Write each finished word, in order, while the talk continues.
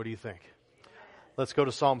What do you think? Let's go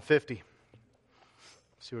to Psalm 50.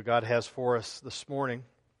 See what God has for us this morning.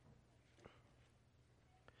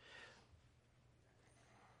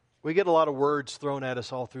 We get a lot of words thrown at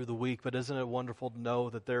us all through the week, but isn't it wonderful to know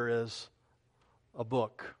that there is a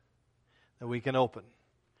book that we can open,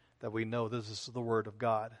 that we know this is the Word of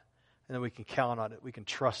God, and that we can count on it, we can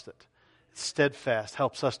trust it. It's steadfast,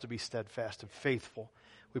 helps us to be steadfast and faithful.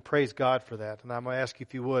 We praise God for that. And I'm going to ask you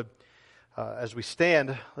if you would, as we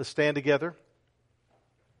stand, let's stand together.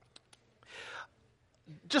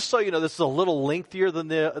 Just so you know, this is a little lengthier than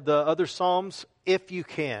the other Psalms. If you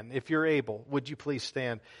can, if you're able, would you please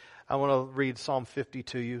stand? I want to read Psalm 50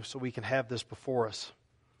 to you so we can have this before us.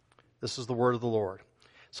 This is the word of the Lord.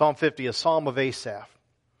 Psalm 50, a psalm of Asaph.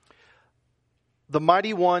 The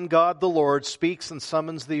mighty one, God the Lord, speaks and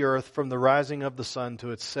summons the earth from the rising of the sun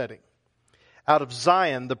to its setting. Out of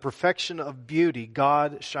Zion, the perfection of beauty,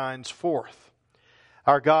 God shines forth.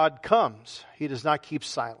 Our God comes. He does not keep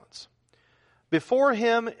silence. Before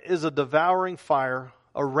him is a devouring fire,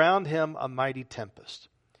 around him a mighty tempest.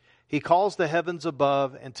 He calls the heavens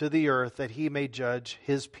above and to the earth that he may judge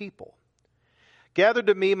his people. Gather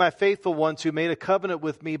to me, my faithful ones who made a covenant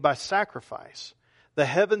with me by sacrifice. The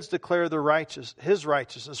heavens declare his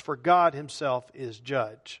righteousness, for God himself is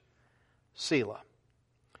judge. Selah.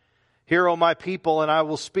 Hear, O my people, and I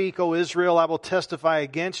will speak, O Israel, I will testify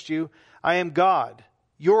against you. I am God,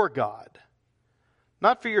 your God.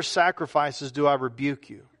 Not for your sacrifices do I rebuke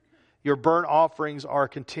you. Your burnt offerings are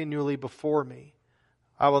continually before me.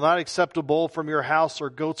 I will not accept a bull from your house or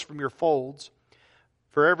goats from your folds.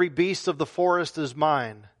 For every beast of the forest is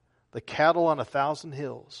mine, the cattle on 1,000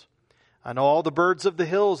 hills. I know all the birds of the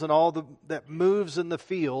hills, and all that moves in the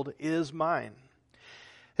field is mine.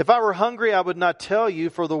 If I were hungry, I would not tell you,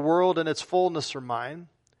 for the world and its fullness are mine.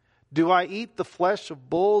 Do I eat the flesh of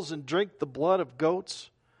bulls and drink the blood of goats?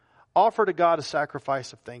 Offer to God a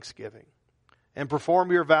sacrifice of thanksgiving, and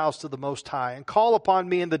perform your vows to the Most High, and call upon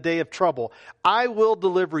me in the day of trouble. I will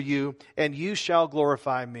deliver you, and you shall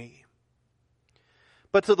glorify me.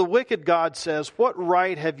 But to the wicked God says, what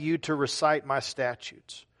right have you to recite my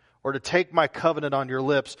statutes, or to take my covenant on your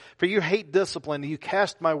lips? For you hate discipline, and you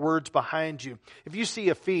cast my words behind you. If you see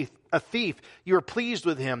a thief, you are pleased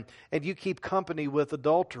with him, and you keep company with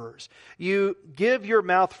adulterers. You give your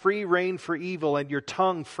mouth free rein for evil, and your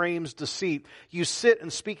tongue frames deceit. You sit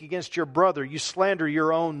and speak against your brother. You slander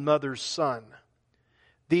your own mother's son.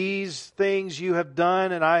 These things you have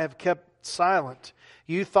done, and I have kept silent.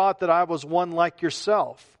 You thought that I was one like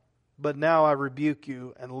yourself, but now I rebuke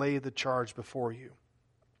you and lay the charge before you.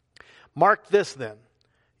 Mark this then,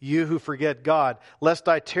 you who forget God, lest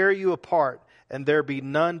I tear you apart and there be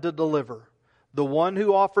none to deliver. The one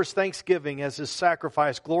who offers thanksgiving as his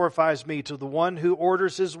sacrifice glorifies me. To the one who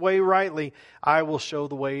orders his way rightly, I will show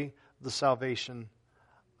the way, the salvation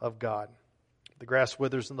of God. The grass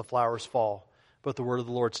withers and the flowers fall, but the word of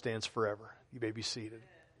the Lord stands forever. You may be seated.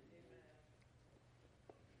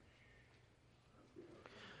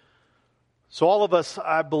 So all of us,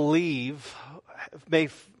 I believe, may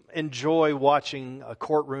enjoy watching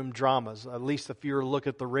courtroom dramas. At least if you look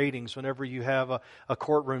at the ratings, whenever you have a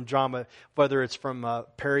courtroom drama, whether it's from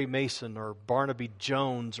Perry Mason or Barnaby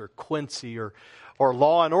Jones or Quincy or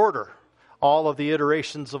Law and Order, all of the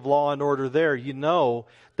iterations of Law and Order there, you know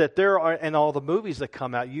that there are, and all the movies that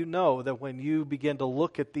come out, you know that when you begin to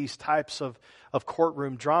look at these types of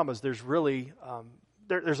courtroom dramas, there's really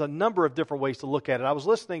there's a number of different ways to look at it. I was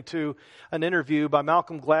listening to an interview by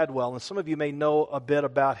Malcolm Gladwell, and some of you may know a bit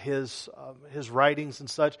about his writings and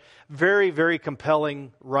such. Very, very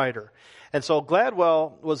compelling writer. And so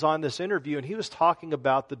Gladwell was on this interview, and he was talking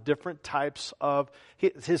about the different types of,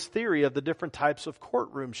 his theory of the different types of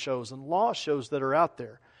courtroom shows and law shows that are out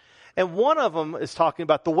there. And one of them is talking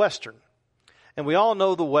about the Western. And we all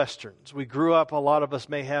know the Westerns. We grew up, a lot of us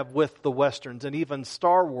may have, with the Westerns. And even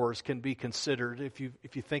Star Wars can be considered, if you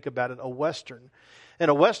think about it, a Western. And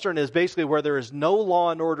a Western is basically where there is no law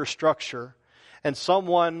and order structure, and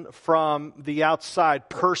someone from the outside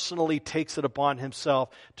personally takes it upon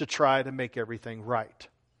himself to try to make everything right.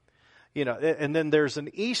 You know, and then there's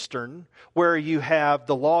an Eastern where you have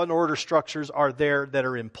the law and order structures are there that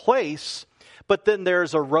are in place, but then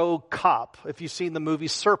there's a rogue cop. If you've seen the movie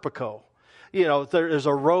Serpico, you know, there's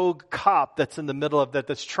a rogue cop that's in the middle of that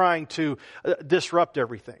that's trying to disrupt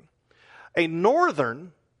everything. A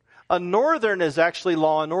northern is actually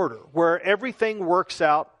law and order, where everything works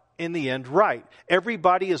out in the end right.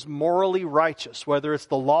 Everybody is morally righteous, whether it's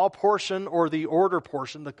the law portion or the order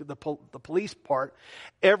portion, the police part.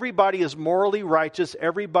 Everybody is morally righteous.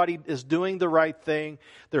 Everybody is doing the right thing.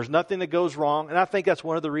 There's nothing that goes wrong. And I think that's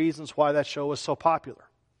one of the reasons why that show is so popular.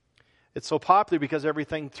 It's so popular because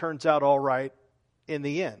everything turns out all right in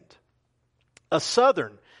the end. A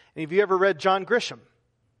Southern. Any of you ever read John Grisham?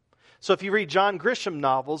 So if you read John Grisham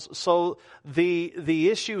novels, so the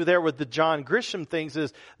issue there with the John Grisham things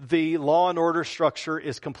is the law and order structure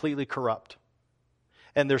is completely corrupt.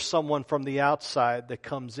 And there's someone from the outside that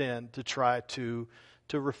comes in to try to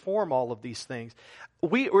reform all of these things.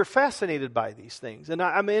 We're fascinated by these things. And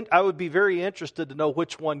I would be very interested to know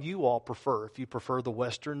which one you all prefer. If you prefer the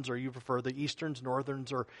Westerns or you prefer the Easterns,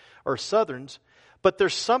 Northerns, or Southerns. But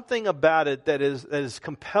there's something about it that is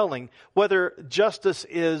compelling. Whether justice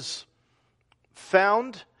is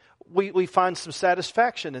found, we find some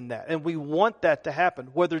satisfaction in that. And we want that to happen.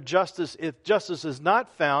 If justice is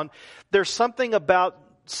not found, there's something about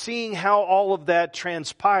seeing how all of that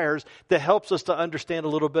transpires that helps us to understand a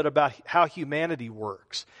little bit about how humanity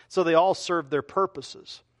works. So they all serve their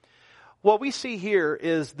purposes. What we see here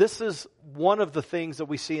is, this is one of the things that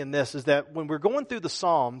we see in this, is that when we're going through the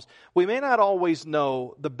Psalms, we may not always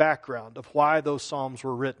know the background of why those Psalms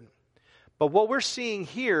were written. But what we're seeing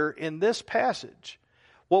here in this passage,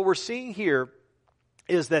 what we're seeing here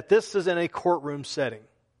is that this is in a courtroom setting,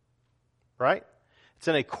 right? It's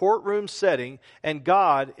in a courtroom setting, and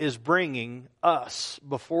God is bringing us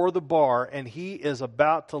before the bar, and He is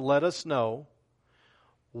about to let us know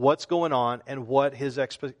what's going on and what His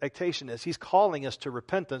expectation is. He's calling us to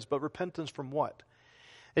repentance, but repentance from what?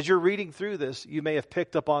 As you're reading through this, you may have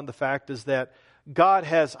picked up on the fact is that God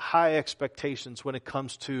has high expectations when it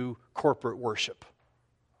comes to corporate worship.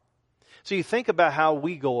 So you think about how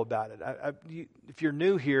we go about it. If you're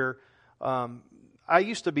new here, I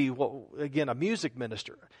used to be, a music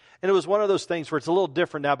minister. And it was one of those things where it's a little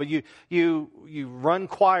different now, but you run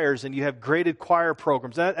choirs and you have graded choir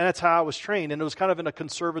programs. And that's how I was trained. And it was kind of in a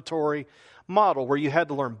conservatory model where you had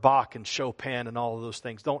to learn Bach and Chopin and all of those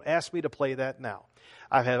things. Don't ask me to play that now.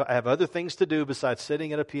 I have other things to do besides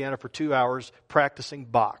sitting at a piano for 2 hours practicing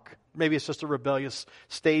Bach. Maybe it's just a rebellious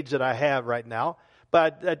stage that I have right now,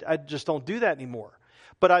 but I just don't do that anymore.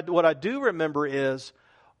 But what I do remember is,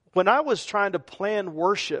 when I was trying to plan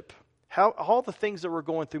worship, all the things that were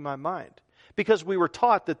going through my mind. Because we were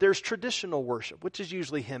taught that there's traditional worship, which is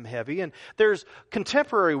usually hymn heavy, and there's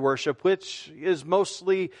contemporary worship, which is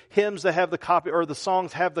mostly hymns that have the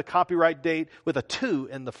songs have the copyright date with a 2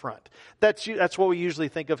 in the front. That's what we usually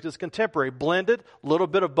think of as contemporary. Blended, a little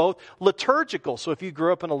bit of both. Liturgical. So if you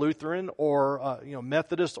grew up in a Lutheran or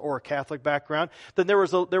Methodist or a Catholic background, then there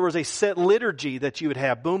was a set liturgy that you would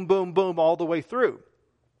have, boom, boom, boom, all the way through.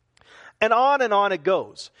 And on it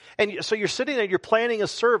goes. And so you're sitting there, you're planning a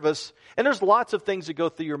service, and there's lots of things that go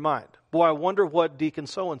through your mind. Boy, I wonder what Deacon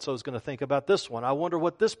so-and-so is going to think about this one. I wonder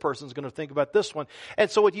what this person's going to think about this one.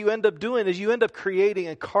 And so what you end up doing is you end up creating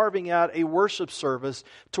and carving out a worship service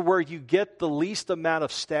to where you get the least amount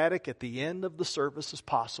of static at the end of the service as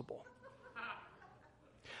possible.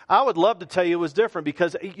 I would love to tell you it was different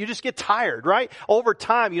because you just get tired, right? Over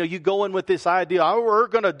time, you go in with this idea, we're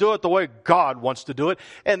going to do it the way God wants to do it.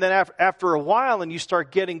 And then after a while, and you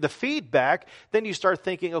start getting the feedback, then you start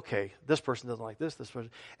thinking, okay, this person doesn't like this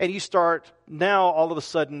person. And you start now all of a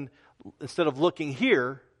sudden, instead of looking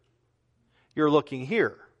here, you're looking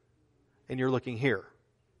here. And you're looking here.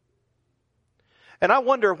 And I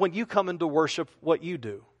wonder when you come into worship what you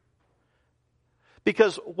do.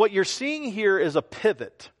 Because what you're seeing here is a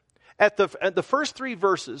pivot. At the first 3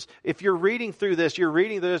 verses, if you're reading through this,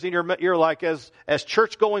 and you're like, as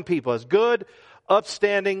church-going people, as good,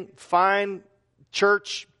 upstanding, fine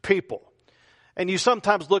church people. And you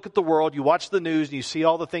sometimes look at the world, you watch the news, and you see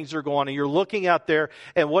all the things that are going on, and you're looking out there,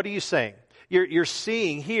 and what are you saying? You're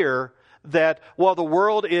seeing here that, well, the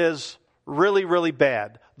world is really, really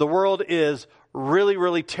bad. The world is really,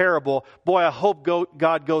 really terrible. Boy, I hope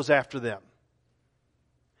God goes after them.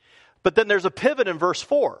 But then there's a pivot in verse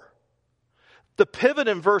 4. The pivot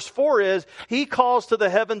in verse 4 is, He calls to the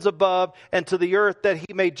heavens above and to the earth that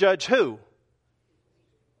He may judge who?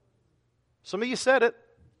 Some of you said it.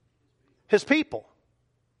 His people.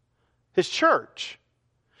 His church.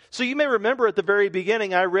 So you may remember at the very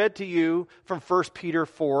beginning, I read to you from 1 Peter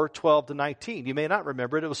 4, 12 to 19. You may not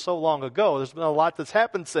remember it. It was so long ago. There's been a lot that's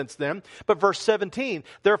happened since then. But verse 17,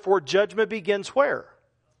 therefore judgment begins where?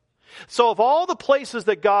 So of all the places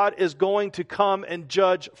that God is going to come and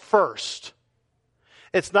judge first,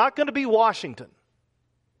 it's not going to be Washington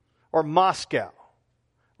or Moscow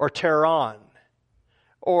or Tehran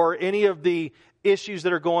or any of the issues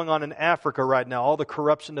that are going on in Africa right now, all the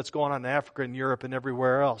corruption that's going on in Africa and Europe and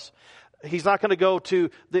everywhere else. He's not going to go to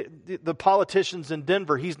the politicians in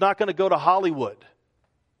Denver. He's not going to go to Hollywood.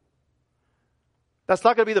 That's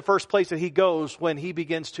not going to be the first place that He goes when He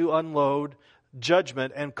begins to unload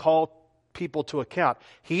judgment and call people to account.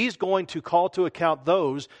 He's going to call to account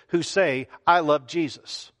those who say, I love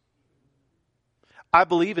Jesus. I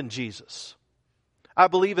believe in Jesus. I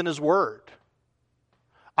believe in His Word.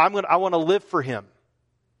 I want to live for Him.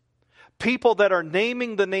 People that are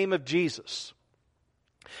naming the name of Jesus.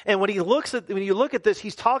 And when you look at this,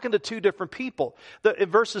 he's talking to two different people. In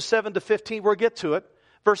verses 7 to 15, we'll get to it.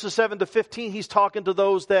 Verses 7 to 15, he's talking to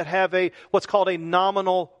those that have what's called a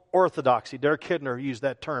nominal orthodoxy. Derek Kidner used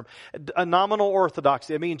that term. A nominal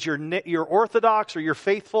orthodoxy. It means you're orthodox or you're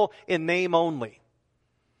faithful in name only.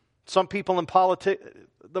 Some people in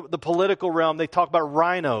the political realm, they talk about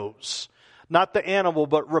rhinos. Not the animal,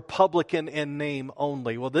 but Republican in name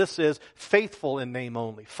only. Well, this is faithful in name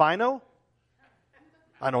only. Fino?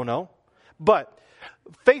 I don't know. But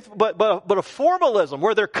a formalism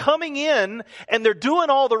where they're coming in and they're doing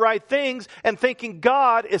all the right things and thinking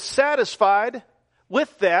God is satisfied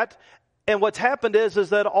with that. And what's happened is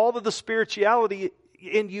that all of the spirituality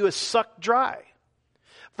in you is sucked dry.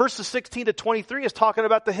 Verses 16 to 23 is talking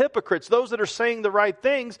about the hypocrites, those that are saying the right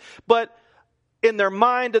things, but in their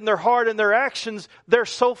mind and their heart and their actions, they're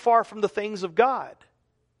so far from the things of God.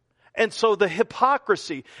 And so the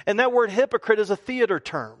hypocrisy, and that word hypocrite is a theater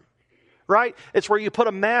term, right? It's where you put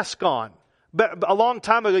a mask on. But a long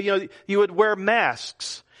time ago, you would wear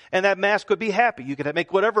masks, and that mask would be happy. You could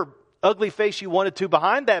make whatever ugly face you wanted to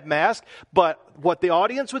behind that mask, but what the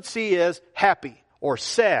audience would see is happy or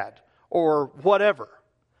sad or whatever.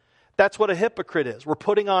 That's what a hypocrite is. We're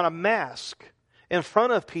putting on a mask in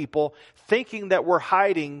front of people, thinking that we're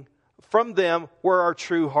hiding from them where our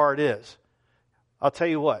true heart is. I'll tell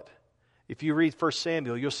you what. If you read 1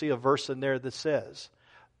 Samuel, you'll see a verse in there that says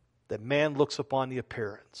that man looks upon the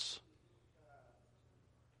appearance.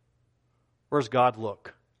 Where's God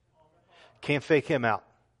look? Can't fake Him out.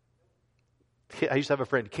 I used to have a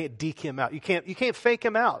friend, you can't deke Him out. You can't fake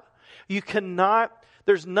Him out. You cannot,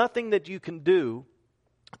 there's nothing that you can do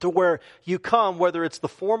to where you come, whether it's the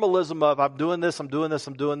formalism of I'm doing this, I'm doing this,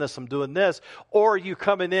 I'm doing this, I'm doing this, or you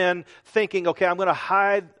coming in thinking, okay, I'm going to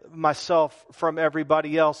hide myself from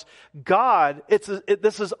everybody else. God,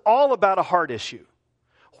 this is all about a heart issue.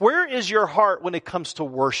 Where is your heart when it comes to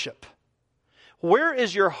worship? Where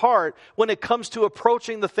is your heart when it comes to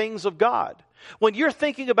approaching the things of God? When you're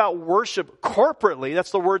thinking about worship corporately,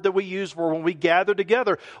 that's the word that we use for when we gather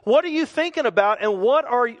together. What are you thinking about, and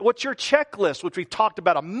what's your checklist, which we've talked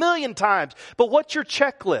about a million times, but what's your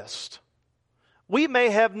checklist? We may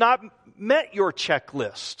have not met your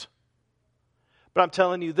checklist. But I'm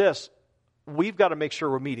telling you this, we've got to make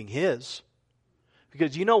sure we're meeting His.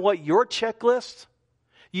 Because you know what? Your checklist,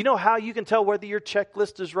 you know how you can tell whether your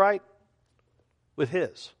checklist is right? With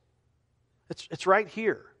His. It's right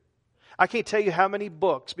here. I can't tell you how many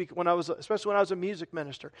books, especially when I was a music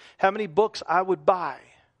minister, how many books I would buy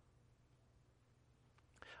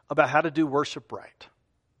about how to do worship right.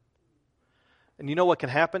 And you know what can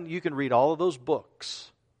happen? You can read all of those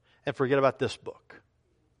books and forget about this book.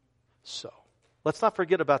 So, let's not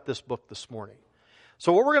forget about this book this morning.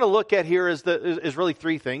 So what we're going to look at here is really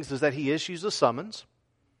three things, is that He issues a summons.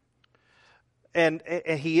 And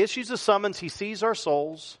He issues a summons, He sees our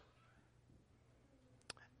souls,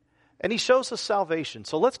 and He shows us salvation.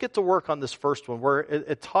 So let's get to work on this first one, where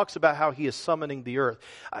it talks about how He is summoning the earth.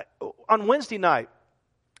 On Wednesday night,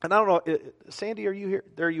 and I don't know, Sandy, are you here?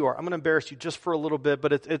 There you are. I'm going to embarrass you just for a little bit,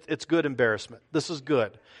 but it's good embarrassment. This is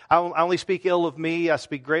good. I only speak ill of me. I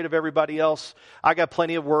speak great of everybody else. I got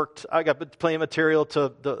plenty of work. I got plenty of material to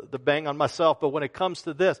bang on myself. But when it comes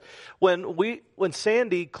to this, when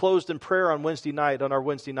Sandy closed in prayer on Wednesday night, on our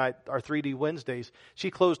Wednesday night, our 3D Wednesdays, she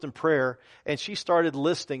closed in prayer and she started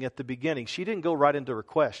listing at the beginning. She didn't go right into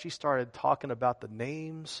requests. She started talking about the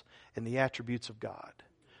names and the attributes of God.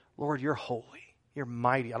 Lord, You're holy. You're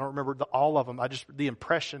mighty. I don't remember all of them. The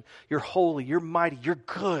impression, You're holy, You're mighty, You're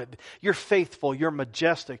good, You're faithful, You're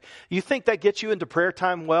majestic. You think that gets you into prayer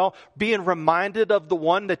time well? Being reminded of the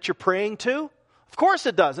one that you're praying to? Of course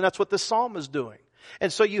it does, and that's what this psalm is doing.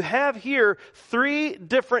 And so you have here three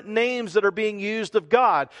different names that are being used of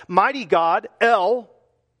God. Mighty God, El,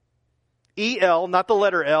 E-L, not the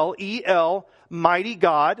letter L, E-L, mighty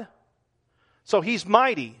God. So He's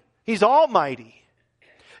mighty. He's almighty.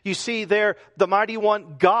 You see there, the mighty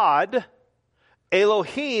one, God,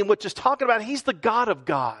 Elohim, which is talking about He's the God of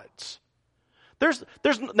gods. There's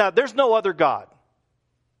no other God.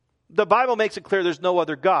 The Bible makes it clear there's no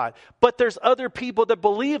other God. But there's other people that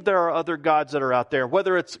believe there are other gods that are out there.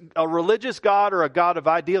 Whether it's a religious God or a God of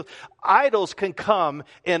ideals, idols can come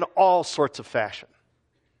in all sorts of fashion.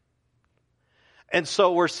 And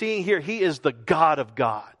so we're seeing here, he is the God of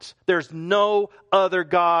gods. There's no other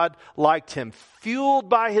God like him, fueled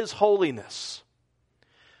by his holiness.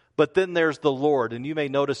 But then there's the Lord, and you may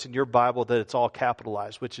notice in your Bible that it's all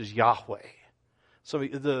capitalized, which is Yahweh. So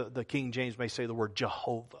the King James may say the word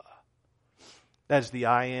Jehovah. That is the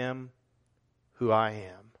I am who I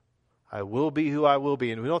am. I will be who I will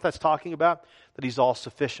be. And we know what that's talking about? That he's all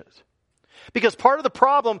sufficient. Because part of the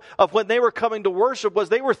problem of when they were coming to worship was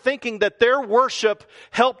they were thinking that their worship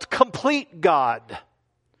helped complete God.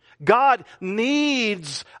 God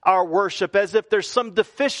needs our worship as if there's some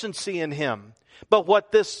deficiency in him. But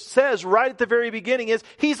what this says right at the very beginning is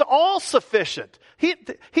he's all sufficient.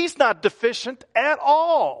 He's not deficient at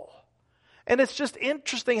all. And it's just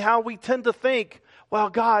interesting how we tend to think, well,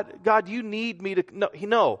 God, you need me to...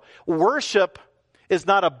 No, worship is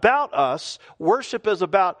not about us. Worship is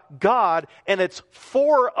about God, and it's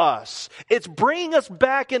for us. It's bringing us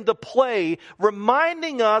back into play,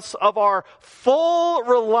 reminding us of our full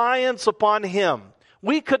reliance upon him.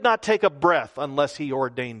 We could not take a breath unless he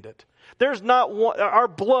ordained it. There's not one, our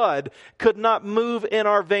blood could not move in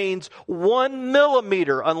our veins 1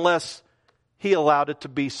 millimeter unless he allowed it to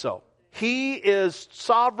be so. He is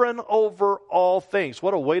sovereign over all things.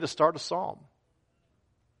 What a way to start a psalm.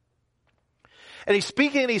 And he's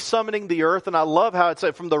speaking and he's summoning the earth. And I love how it's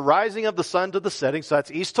from the rising of the sun to the setting. So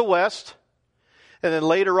that's east to west. And then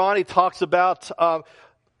later on he talks about, I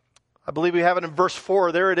believe we have it in verse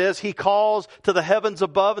 4. There it is. He calls to the heavens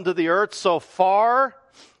above and to the earth so far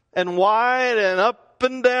and wide and up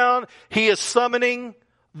and down. He is summoning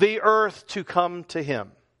the earth to come to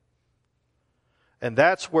him. And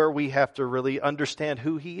that's where we have to really understand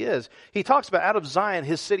who he is. He talks about out of Zion,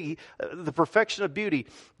 his city, the perfection of beauty,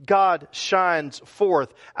 God shines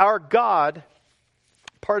forth. Our God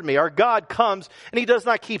comes and he does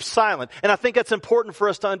not keep silent. And I think that's important for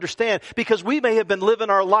us to understand because we may have been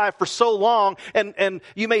living our life for so long and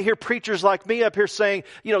you may hear preachers like me up here saying,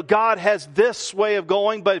 God has this way of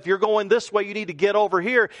going, but if you're going this way, you need to get over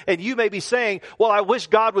here. And you may be saying, well, I wish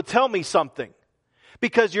God would tell me something.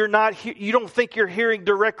 Because you don't think you're hearing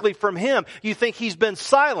directly from him. You think he's been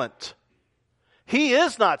silent. He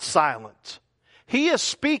is not silent. He is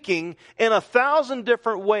speaking in 1,000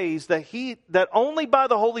 different ways that only by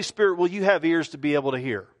the Holy Spirit will you have ears to be able to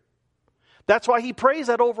hear. That's why he prays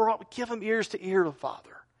that overall. Give him ears to hear the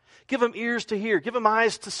Father. Give him ears to hear. Give him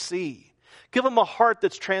eyes to see. Give him a heart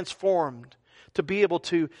that's transformed to be able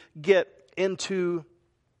to get into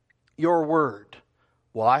your word.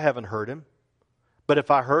 Well, I haven't heard him. But if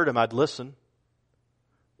I heard him, I'd listen.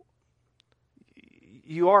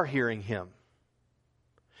 You are hearing him.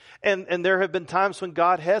 And there have been times when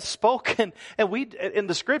God has spoken and in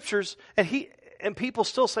the scriptures and people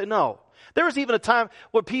still say no. There was even a time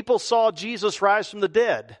when people saw Jesus rise from the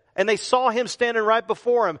dead and they saw him standing right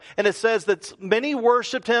before him. And it says that many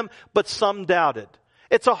worshiped him, but some doubted.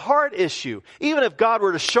 It's a heart issue. Even if God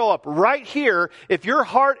were to show up right here, if your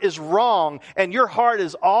heart is wrong and your heart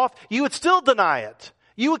is off, you would still deny it.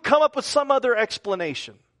 You would come up with some other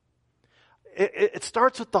explanation. It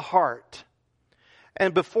starts with the heart.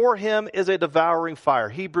 And before him is a devouring fire.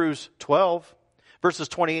 Hebrews 12, verses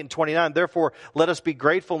 28 and 29. Therefore, let us be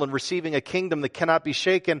grateful in receiving a kingdom that cannot be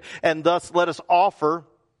shaken, and thus let us offer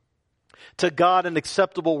to God an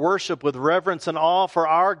acceptable worship with reverence and awe, for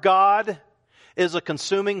our God is a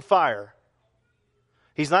consuming fire.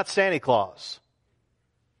 He's not Santa Claus.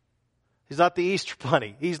 He's not the Easter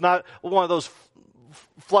Bunny. He's not one of those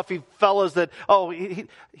fluffy fellas that,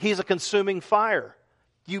 he's a consuming fire.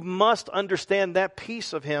 You must understand that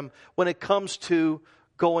piece of him when it comes to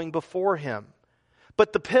going before him.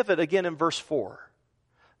 But the pivot, again in verse 4,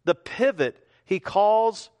 the pivot, he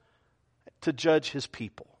calls to judge his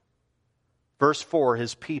people. Verse 4,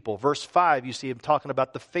 his people. Verse 5, you see him talking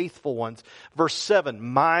about the faithful ones. Verse 7,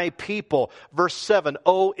 my people. Verse 7,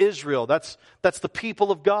 O Israel. That's the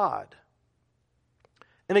people of God.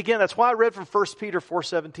 And again, that's why I read from 1 Peter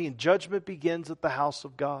 4:17. Judgment begins at the house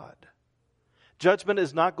of God. Judgment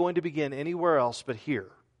is not going to begin anywhere else but here.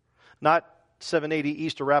 Not 780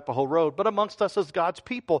 East Arapahoe Road, but amongst us as God's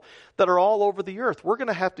people that are all over the earth. We're going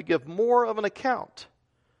to have to give more of an account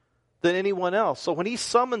than anyone else. So when he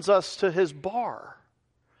summons us to his bar,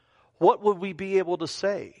 what would we be able to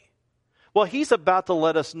say? Well, he's about to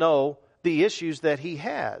let us know the issues that he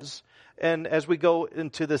has. And as we go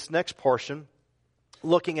into this next portion,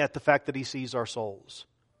 looking at the fact that he sees our souls.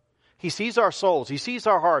 He sees our souls. He sees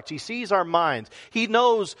our hearts. He sees our minds. He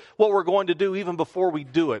knows what we're going to do even before we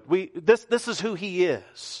do it. This is who he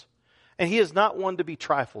is. And he is not one to be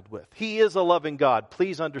trifled with. He is a loving God.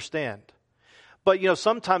 Please understand. But,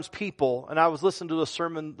 sometimes people, and I was listening to a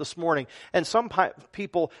sermon this morning, and some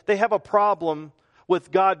people, they have a problem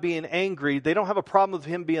with God being angry. They don't have a problem with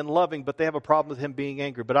Him being loving, but they have a problem with Him being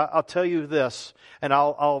angry. But I'll tell you this, and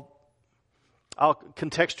I'll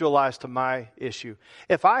contextualize to my issue.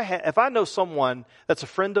 If I know someone that's a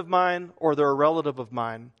friend of mine or they're a relative of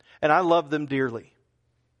mine, and I love them dearly,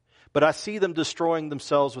 but I see them destroying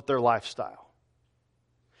themselves with their lifestyle.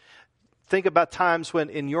 Think about times when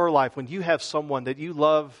in your life, when you have someone that you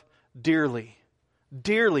love dearly,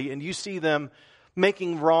 and you see them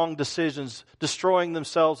making wrong decisions, destroying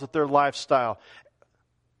themselves with their lifestyle.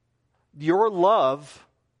 Your love,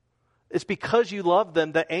 it's because you love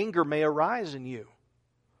them that anger may arise in you.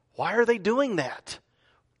 Why are they doing that?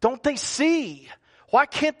 Don't they see? Why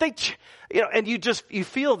can't they? And you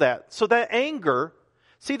feel that. So that anger,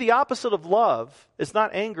 see, the opposite of love is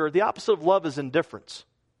not anger. The opposite of love is indifference.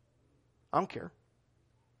 I don't care.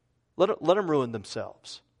 Let them ruin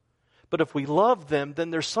themselves. But if we love them, then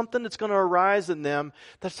there's something that's going to arise in them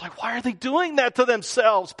that's like, why are they doing that to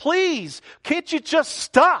themselves? Please, can't you just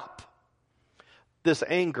stop this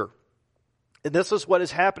anger? And this is what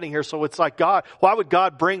is happening here. So it's like, God, why would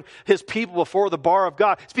God bring His people before the bar of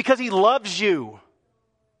God? It's because He loves you.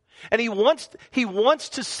 And He wants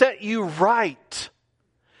to set you right.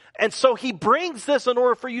 And so He brings this in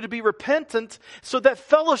order for you to be repentant so that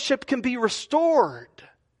fellowship can be restored.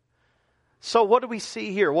 So what do we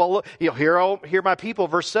see here? Well, look, hear my people,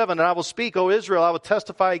 verse 7, and I will speak, O Israel, I will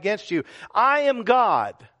testify against you. I am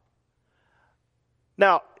God.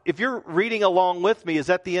 Now, if you're reading along with me, is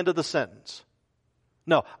that the end of the sentence?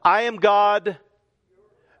 No, I am God,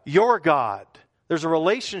 your God. There's a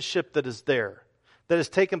relationship that is there, that has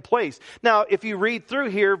taken place. Now, if you read through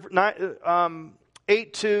here,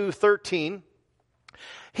 8 to 13,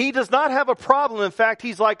 He does not have a problem. In fact,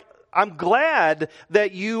 He's like, I'm glad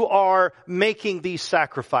that you are making these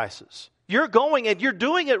sacrifices. You're going and you're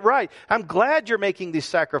doing it right. I'm glad you're making these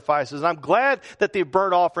sacrifices. And I'm glad that the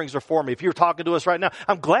burnt offerings are for me. If you're talking to us right now,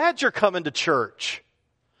 I'm glad you're coming to church.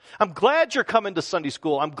 I'm glad you're coming to Sunday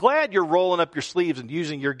school. I'm glad you're rolling up your sleeves and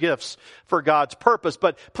using your gifts for God's purpose.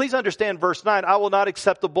 But please understand verse 9, I will not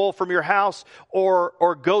accept a bull from your house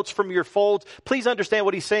or goats from your folds. Please understand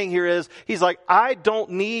what He's saying here is, He's like, I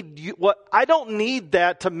don't need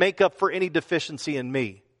that to make up for any deficiency in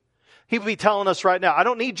me. He would be telling us right now, I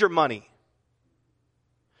don't need your money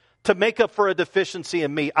to make up for a deficiency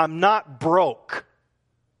in me. I'm not broke.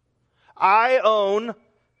 I own,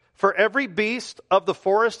 for every beast of the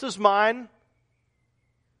forest is mine,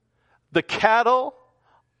 the cattle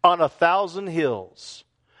on 1,000 hills.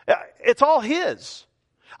 It's all His.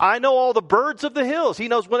 I know all the birds of the hills. He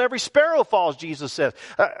knows when every sparrow falls, Jesus says.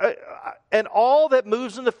 And all that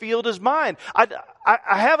moves in the field is mine. I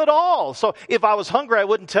have it all. So if I was hungry, I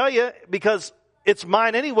wouldn't tell you because it's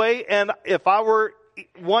mine anyway. And if I were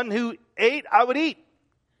one who ate, I would eat.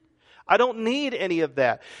 I don't need any of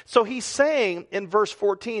that. So He's saying in verse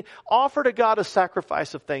 14, offer to God a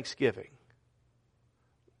sacrifice of thanksgiving.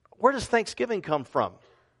 Where does thanksgiving come from?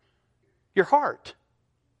 Your heart.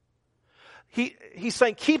 He's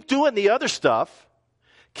saying keep doing the other stuff.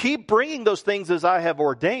 Keep bringing those things as I have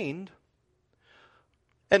ordained.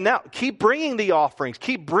 And now keep bringing the offerings.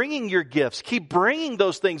 Keep bringing your gifts. Keep bringing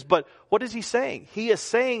those things. But what is He saying? He is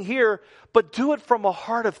saying here, but do it from a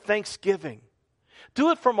heart of thanksgiving.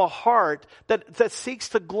 Do it from a heart that seeks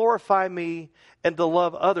to glorify me and to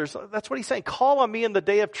love others. That's what He's saying. Call on me in the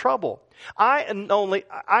day of trouble. I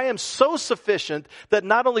am so sufficient that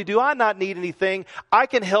not only do I not need anything, I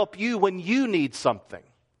can help you when you need something.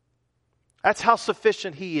 That's how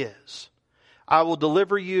sufficient He is. I will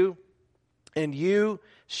deliver you, and you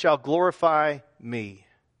shall glorify me.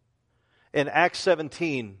 In Acts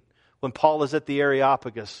 17, when Paul is at the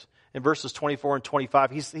Areopagus, in verses 24 and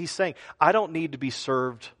 25, he's saying, I don't need to be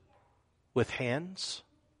served with hands.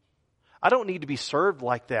 I don't need to be served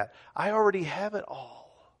like that. I already have it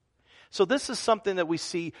all. So this is something that we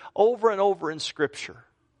see over and over in Scripture,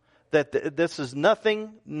 that this is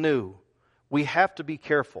nothing new. We have to be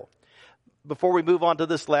careful. Before we move on to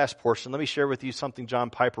this last portion, let me share with you something John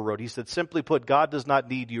Piper wrote. He said, simply put, God does not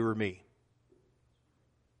need you or me.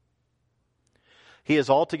 He is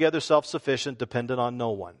altogether self-sufficient, dependent on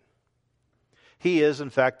no one. He is, in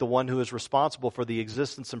fact, the one who is responsible for the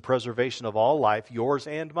existence and preservation of all life, yours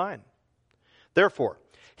and mine. Therefore,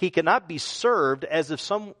 He cannot be served as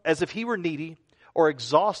if He were needy or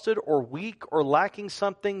exhausted or weak or lacking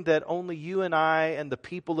something that only you and I and the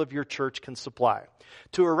people of your church can supply.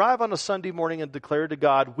 To arrive on a Sunday morning and declare to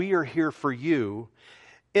God, we are here for you,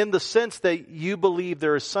 in the sense that you believe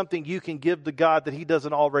there is something you can give to God that He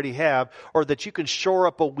doesn't already have, or that you can shore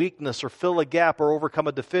up a weakness or fill a gap or overcome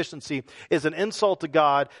a deficiency, is an insult to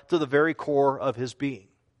God to the very core of His being.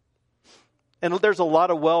 And there's a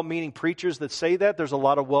lot of well-meaning preachers that say that. There's a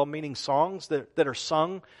lot of well-meaning songs that are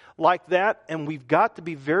sung like that. And we've got to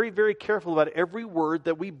be very, very careful about every word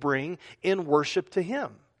that we bring in worship to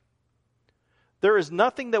Him. There is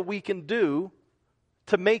nothing that we can do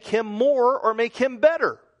to make Him more or make Him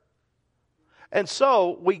better. And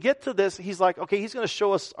so we get to this, He's like, okay, He's going to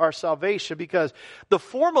show us our salvation, because the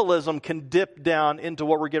formalism can dip down into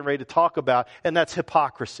what we're getting ready to talk about, and that's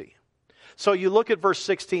hypocrisy. So you look at verse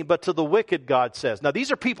 16, but to the wicked, God says. Now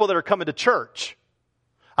these are people that are coming to church.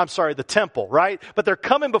 The temple, right? But they're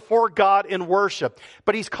coming before God in worship.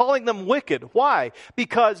 But He's calling them wicked. Why?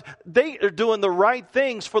 Because they are doing the right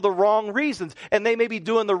things for the wrong reasons. And they may be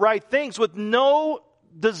doing the right things with no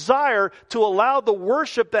desire to allow the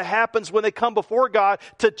worship that happens when they come before God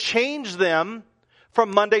to change them from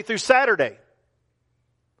Monday through Saturday.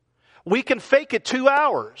 We can fake it 2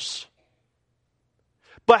 hours.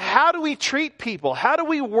 But how do we treat people? How do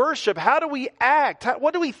we worship? How do we act?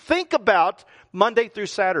 What do we think about Monday through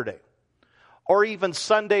Saturday? Or even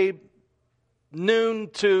Sunday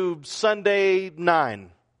noon to Sunday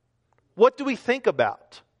 9? What do we think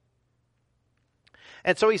about?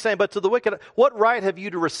 And so He's saying, but to the wicked, what right have you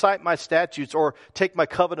to recite my statutes or take my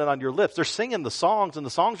covenant on your lips? They're singing the songs, and the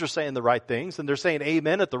songs are saying the right things, and they're saying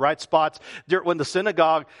amen at the right spots when the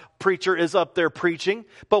synagogue preacher is up there preaching.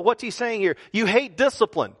 But what's He saying here? You hate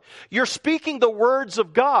discipline. You're speaking the words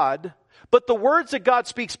of God, but the words that God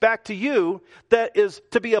speaks back to you that is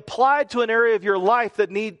to be applied to an area of your life that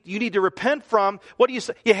you need to repent from, what do you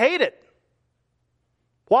say? You hate it.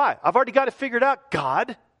 Why? I've already got it figured out.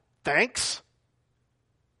 God, thanks.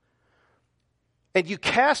 And you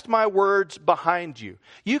cast my words behind you.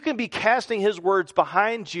 You can be casting His words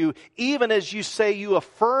behind you even as you say you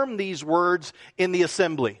affirm these words in the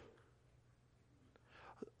assembly.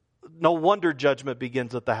 No wonder judgment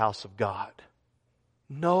begins at the house of God.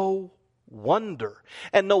 No wonder.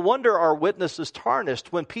 And no wonder our witness is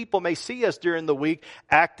tarnished when people may see us during the week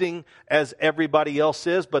acting as everybody else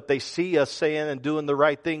is, but they see us saying and doing the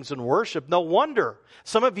right things in worship. No wonder.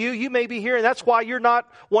 Some of you may be here, and that's why you're not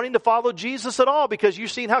wanting to follow Jesus at all, because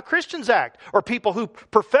you've seen how Christians act, or people who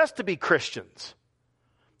profess to be Christians.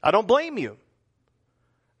 I don't blame you.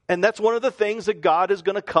 And that's one of the things that God is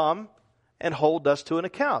going to come and hold us to an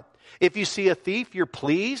account. If you see a thief, you're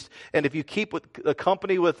pleased, and if you keep a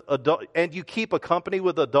company with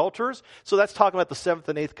adulterers, so that's talking about the 7th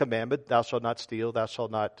and 8th commandment: thou shalt not steal, thou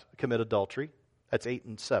shalt not commit adultery. That's 8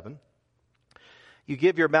 and 7. You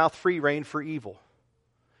give your mouth free rein for evil.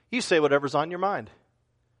 You say whatever's on your mind.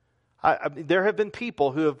 I mean, there have been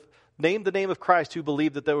people who have named the name of Christ who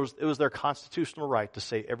believed that it was their constitutional right to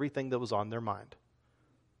say everything that was on their mind,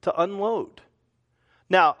 to unload.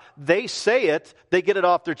 Now, they say it, they get it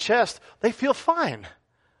off their chest, they feel fine.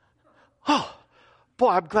 Oh, boy,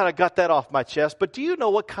 I'm glad I got that off my chest. But do you know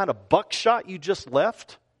what kind of buckshot you just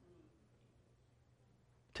left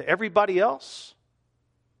to everybody else?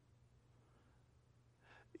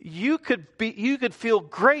 You could feel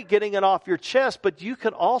great getting it off your chest, but you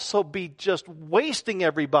could also be just wasting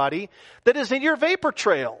everybody that is in your vapor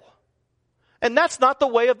trail. And that's not the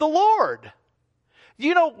way of the Lord.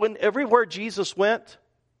 You know, when everywhere Jesus went,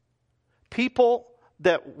 people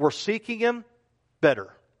that were seeking Him,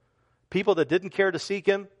 better. People that didn't care to seek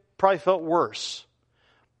Him probably felt worse.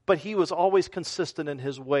 But He was always consistent in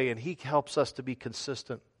His way, and He helps us to be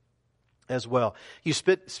consistent as well. You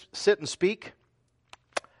sit and speak.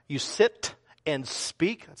 You sit and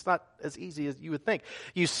speak. It's not as easy as you would think.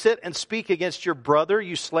 You sit and speak against your brother.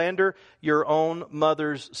 You slander your own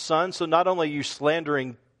mother's son. So not only are you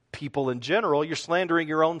slandering people in general, you're slandering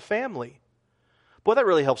your own family. Boy, that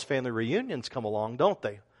really helps family reunions come along, don't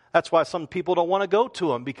they? That's why some people don't want to go to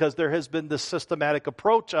them, because there has been this systematic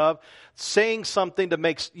approach of saying something to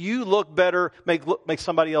make you look better, make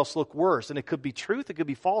somebody else look worse. And it could be truth, it could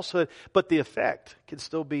be falsehood, but the effect can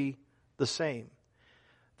still be the same.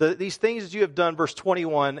 These things that you have done, verse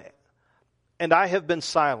 21, and I have been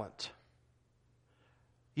silent.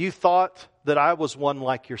 You thought that I was one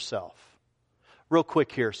like yourself. Real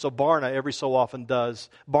quick here. So Barna every so often does,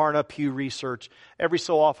 Barna, Pew Research, every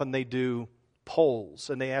so often they do polls,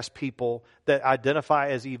 and they ask people that identify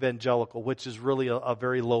as evangelical, which is really a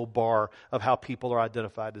very low bar of how people are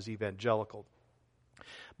identified as evangelical.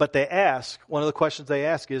 But they ask, one of the questions they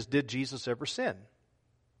ask is, did Jesus ever sin?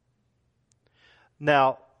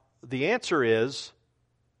 Now, the answer is,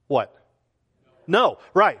 what? No,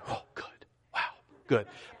 right. Oh, good. Wow, good.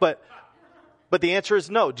 But But the answer is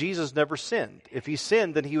no. Jesus never sinned. If he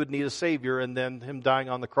sinned, then he would need a Savior, and then him dying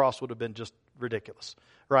on the cross would have been just ridiculous,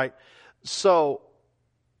 right? So,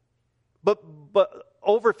 but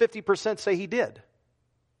over 50% say he did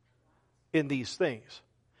in these things.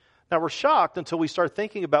 Now, we're shocked until we start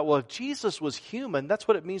thinking about, well, if Jesus was human, that's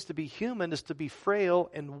what it means to be human, is to be frail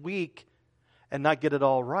and weak and not get it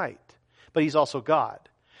all right. But he's also God.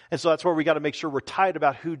 And so that's where we got to make sure we're tight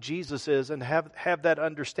about who Jesus is and have that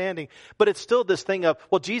understanding. But it's still this thing of,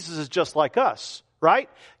 well, Jesus is just like us, right?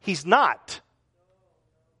 He's not.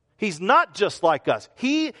 He's not just like us.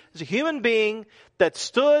 He is a human being that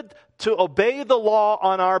stood to obey the law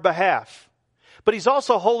on our behalf. But he's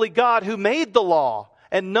also holy God who made the law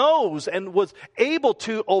and knows and was able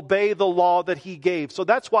to obey the law that he gave. So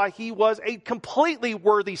that's why he was a completely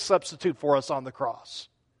worthy substitute for us on the cross.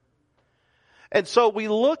 And so we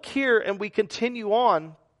look here and we continue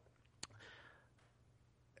on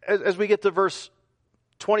as we get to verse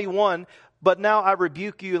 21. But now I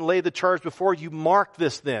rebuke you and lay the charge before you. Mark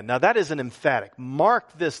this then. Now that is an emphatic.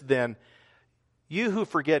 Mark this then, you who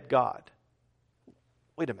forget God.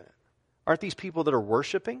 Wait a minute. Aren't these people that are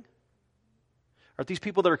worshiping? Aren't these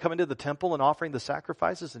people that are coming to the temple and offering the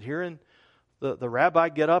sacrifices and hearing the rabbi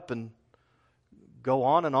get up and go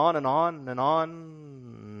on and on and on and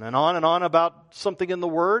on and on and on about something in the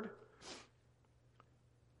Word?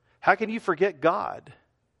 How can you forget God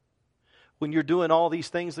when you're doing all these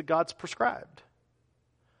things that God's prescribed?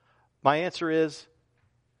 My answer is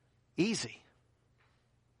easy.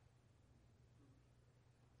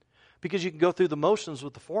 Because you can go through the motions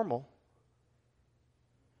with the formal.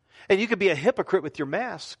 And you could be a hypocrite with your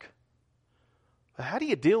mask. But how do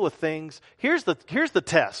you deal with things? Here's the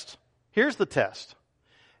test. Here's the test.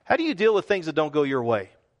 How do you deal with things that don't go your way?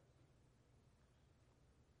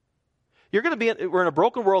 We're in a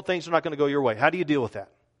broken world, things are not going to go your way. How do you deal with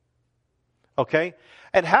that? Okay?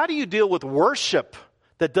 And how do you deal with worship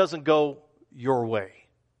that doesn't go your way?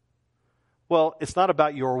 Well, it's not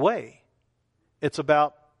about your way. It's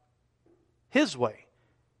about His way.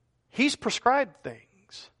 He's prescribed things.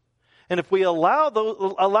 And if we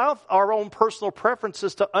allow our own personal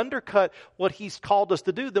preferences to undercut what He's called us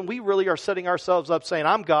to do, then we really are setting ourselves up saying,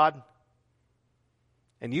 I'm God,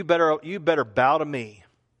 and you better bow to me.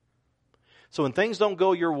 So when things don't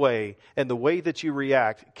go your way, and the way that you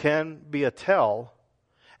react can be a tell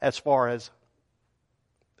as far as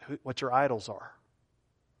what your idols are.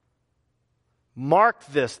 Mark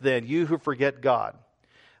this then, you who forget God,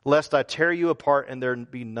 lest I tear you apart and there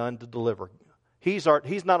be none to deliver. He's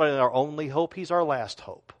not only our only hope, He's our last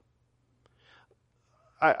hope.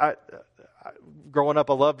 Growing up,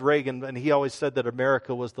 I loved Reagan, and he always said that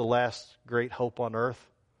America was the last great hope on earth.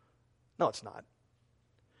 No, it's not.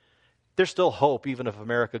 There's still hope even if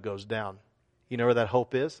America goes down. You know where that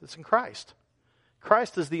hope is? It's in Christ.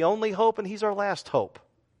 Christ is the only hope, and He's our last hope.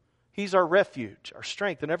 He's our refuge, our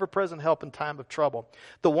strength, and ever-present help in time of trouble.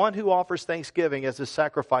 The one who offers thanksgiving as his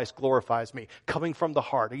sacrifice glorifies me, coming from the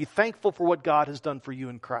heart. Are you thankful for what God has done for you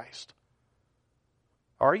in Christ?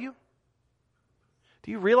 Are you?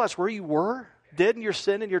 Do you realize where you were? Dead in your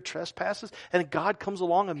sin and your trespasses, and God comes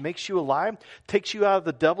along and makes you alive, takes you out of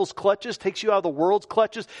the devil's clutches, takes you out of the world's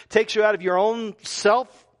clutches, takes you out of your own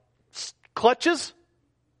self clutches,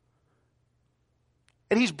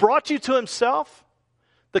 and He's brought you to Himself.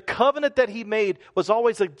 The covenant that He made was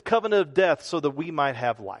always a covenant of death so that we might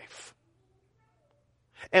have life.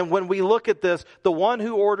 And when we look at this, the one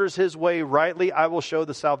who orders his way rightly, I will show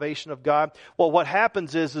the salvation of God. Well, what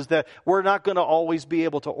happens is that we're not going to always be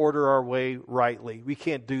able to order our way rightly. We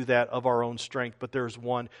can't do that of our own strength, but there's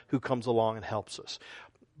one who comes along and helps us.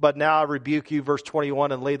 But now I rebuke you, verse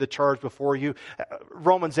 21, and lay the charge before you.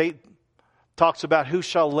 Romans 8 talks about who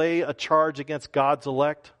shall lay a charge against God's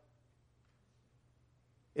elect.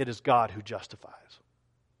 It is God who justifies.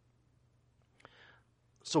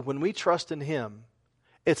 So when we trust in Him,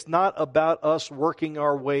 it's not about us working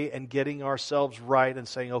our way and getting ourselves right and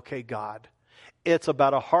saying, okay, God. It's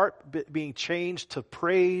about a heart being changed to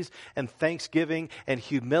praise and thanksgiving and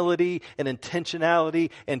humility and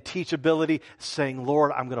intentionality and teachability, saying,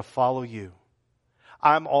 Lord, I'm going to follow you.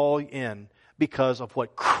 I'm all in because of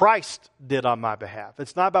what Christ did on my behalf.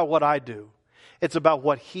 It's not about what I do. It's about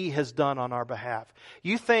what He has done on our behalf.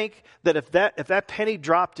 You think that if that penny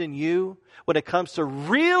dropped in you when it comes to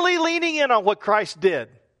really leaning in on what Christ did,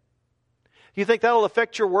 do you think that will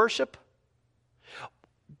affect your worship?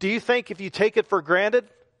 Do you think if you take it for granted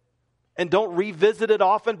and don't revisit it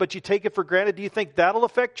often, but you take it for granted, do you think that'll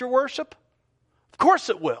affect your worship? Of course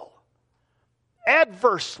it will.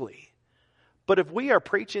 Adversely. But if we are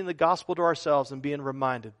preaching the gospel to ourselves and being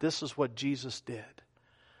reminded, this is what Jesus did.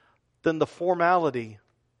 then the formality,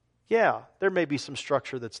 yeah, there may be some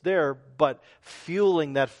structure that's there, but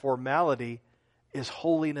fueling that formality is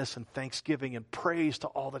holiness and thanksgiving and praise to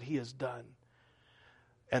all that He has done.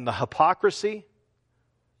 And the hypocrisy,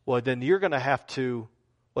 well, then you're going to have to,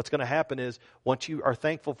 what's going to happen is, once you are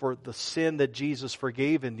thankful for the sin that Jesus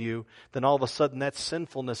forgave in you, then all of a sudden that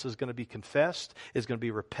sinfulness is going to be confessed, is going to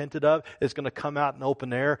be repented of, it's going to come out in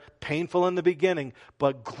open air, painful in the beginning,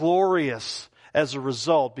 but glorious as a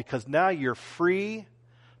result, because now you're free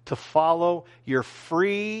to follow, you're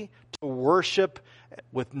free to worship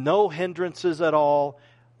with no hindrances at all,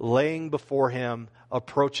 laying before Him,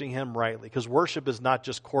 approaching Him rightly. Because worship is not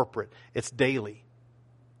just corporate, it's daily,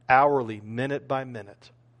 hourly, minute by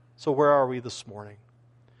minute. So where are we this morning?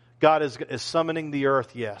 God is summoning the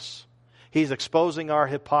earth, yes. He's exposing our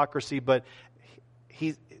hypocrisy, but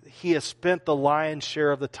He has spent the lion's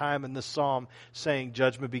share of the time in this psalm saying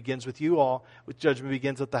judgment begins with you all, judgment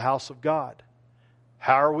begins at the house of God.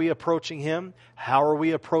 How are we approaching Him? How are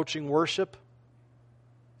we approaching worship?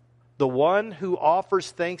 The one who offers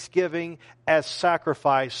thanksgiving as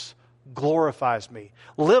sacrifice glorifies me.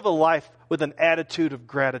 Live a life with an attitude of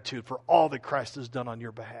gratitude for all that Christ has done on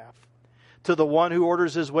your behalf. To the one who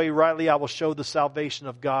orders his way rightly, I will show the salvation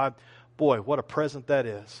of God. Boy, what a present that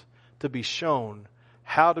is, to be shown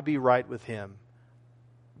how to be right with Him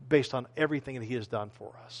based on everything that He has done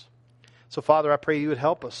for us. So, Father, I pray You would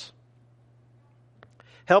help us.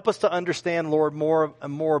 Help us to understand, Lord, more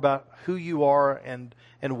and more about who You are and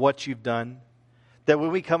what You've done. That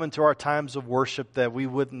when we come into our times of worship, that we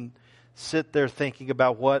wouldn't sit there thinking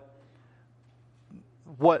about what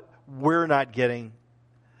we're not getting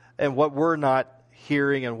and what we're not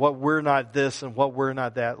hearing and what we're not this and what we're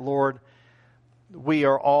not that. Lord, we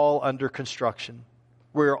are all under construction.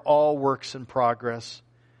 We are all works in progress.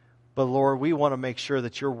 But Lord, we want to make sure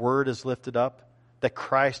that Your word is lifted up, that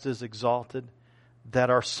Christ is exalted, that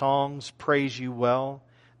our songs praise You well,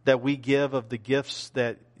 that we give of the gifts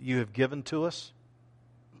that You have given to us,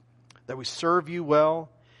 that we serve You well,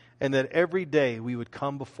 and that every day we would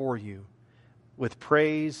come before You with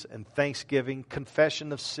praise and thanksgiving,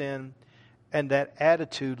 confession of sin, and that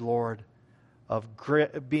attitude, Lord, of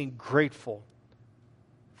being grateful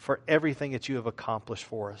for everything that You have accomplished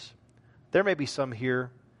for us. There may be some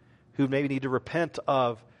here who maybe need to repent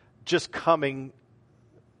of just coming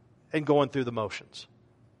and going through the motions.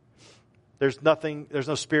 There's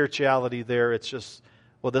no spirituality there. It's just,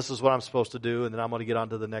 well, this is what I'm supposed to do, and then I'm going to get on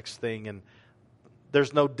to the next thing. And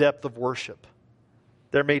there's no depth of worship.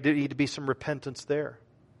 There may need to be some repentance there.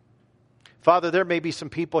 Father, there may be some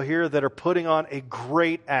people here that are putting on a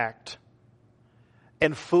great act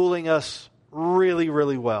and fooling us really,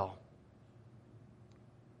 really well.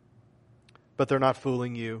 But they're not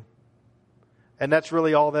fooling You. And that's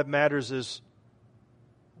really all that matters, is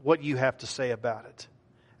what You have to say about it.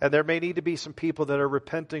 And there may need to be some people that are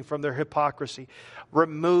repenting from their hypocrisy.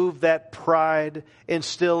 Remove that pride,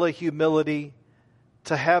 instill a humility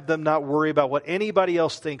to have them not worry about what anybody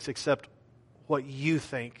else thinks except what You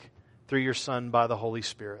think through Your Son by the Holy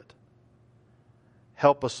Spirit.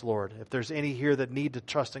 Help us, Lord. If there's any here that need to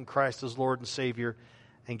trust in Christ as Lord and Savior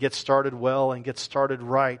and get started well and get started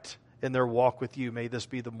right in their walk with You, may this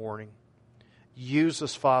be the morning. Use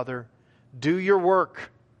us, Father. Do Your work.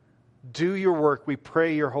 Do Your work. We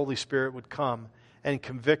pray Your Holy Spirit would come and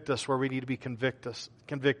convict us where we need to be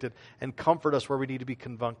convicted, and comfort us where we need to be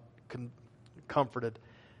comforted,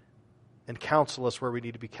 and counsel us where we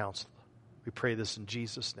need to be counseled. We pray this in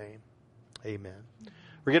Jesus' name. Amen.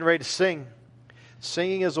 We're getting ready to sing.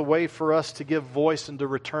 Singing is a way for us to give voice and to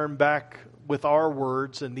return back with our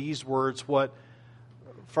words and these words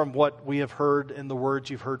from what we have heard in the words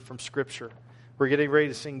you've heard from Scripture. We're getting ready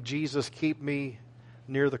to sing, Jesus, Keep Me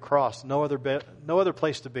Near the Cross. No other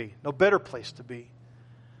place to be, no better place to be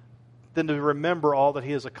than to remember all that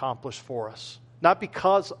He has accomplished for us. Not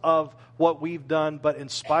because of what we've done, but in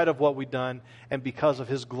spite of what we've done and because of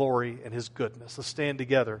His glory and His goodness. Let's stand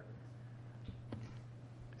together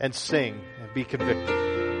and sing and be convicted.